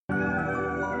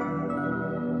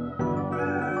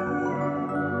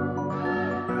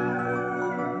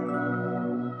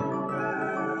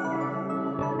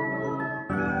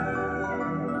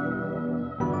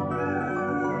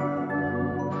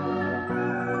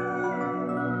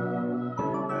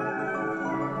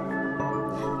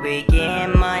we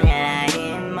get money like,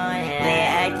 they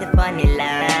actin' funny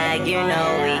like, you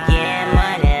know we get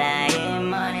money like,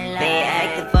 they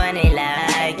actin' funny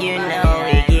like, you know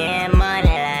we get money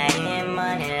like,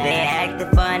 they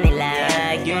actin' funny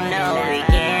like, you know we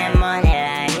get money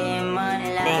like,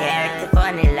 they actin'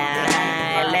 funny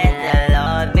like. Let the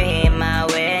Lord be my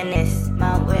witness,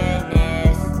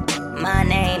 my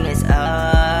name is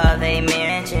all they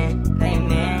mention.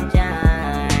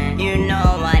 You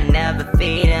know I never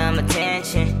feed them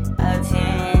attention.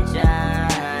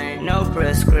 No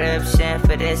prescription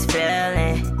for this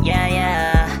feeling.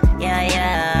 Yeah.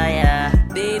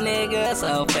 These niggas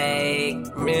so fake,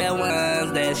 real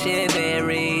ones, that shit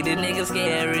vary. These niggas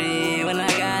scary. When I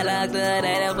got locked up,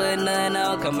 they don't put nothing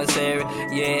on commissary.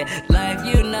 Yeah, like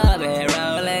you know they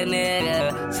rollin'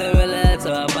 nigga, similar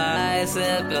to a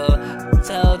bicycle.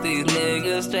 Told these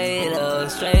niggas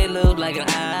straight loop like an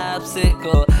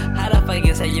obstacle. How the fuck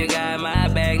you say you got my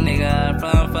back, nigga,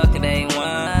 from fucking day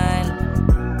one?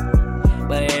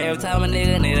 But every time a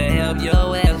nigga need to help,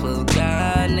 your ass was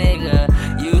gone, nigga.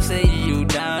 You say you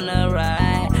down to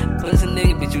ride, pussy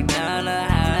nigga, bitch, you down to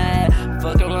hide.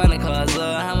 Fuck around and cause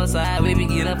a homicide. We be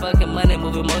getting fucking money,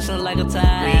 moving motion like a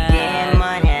tide. We get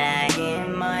money like,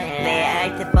 they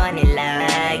actin' funny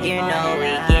like, you know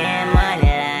we get money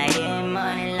like,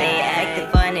 they actin'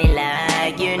 funny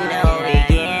like, you know we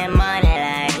get money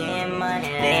like,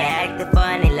 they actin'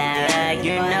 funny like,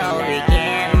 you know we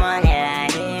get money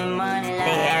like,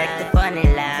 they actin' funny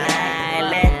like.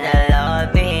 Let the Lord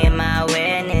be my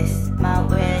witness,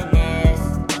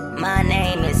 my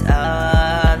name is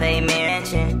all they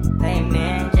mention.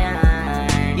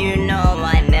 You know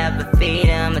I never feed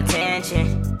them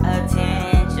attention.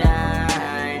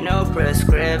 No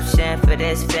prescription for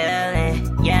this feeling.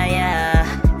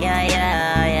 Yeah.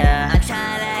 I'm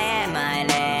tryna hit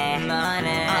money,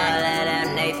 all of them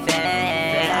they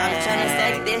fake. I'm tryna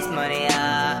stack this money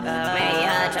up. Man,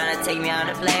 y'all tryna take me on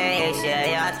the place. Yeah,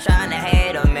 y'all tryna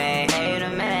hate on me.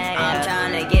 I'm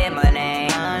tryna get money, and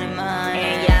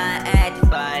y'all actin'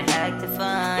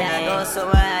 funny. Y'all go so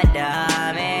wild,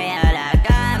 man. Y'all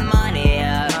got money,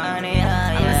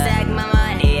 I'ma stack my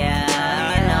money,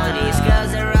 you know these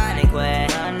girls are running quick,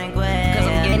 cause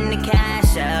I'm getting the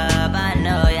cash up. I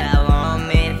know y'all want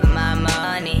me for my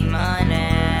money,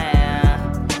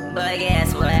 but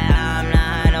guess what? I'm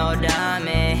not no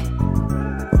dummy.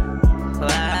 Well,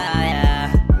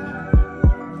 yeah,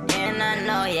 and I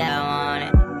know y'all want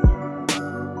it.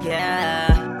 Yeah,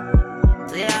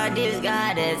 so y'all just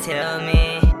gotta tell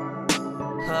me,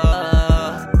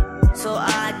 so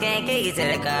I can kick it to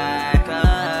the car.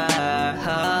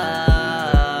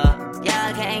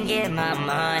 Y'all can't get my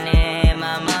money.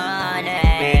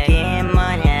 We get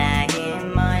money like,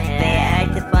 they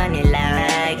actin' funny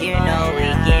like, you know we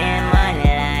get money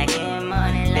like,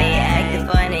 they actin'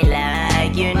 funny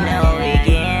like, you know we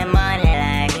get money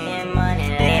like,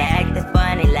 they actin'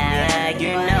 funny like,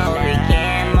 you know we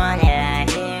get money like,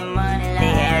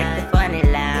 they actin' funny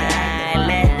like.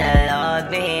 Let the Lord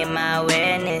be my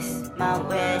witness,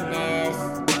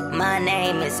 my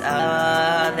name is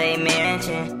all they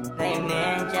mention.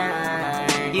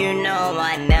 You know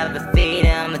I never feed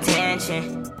them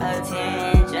attention.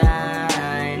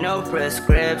 No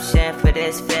prescription for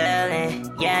this feeling.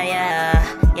 Yeah.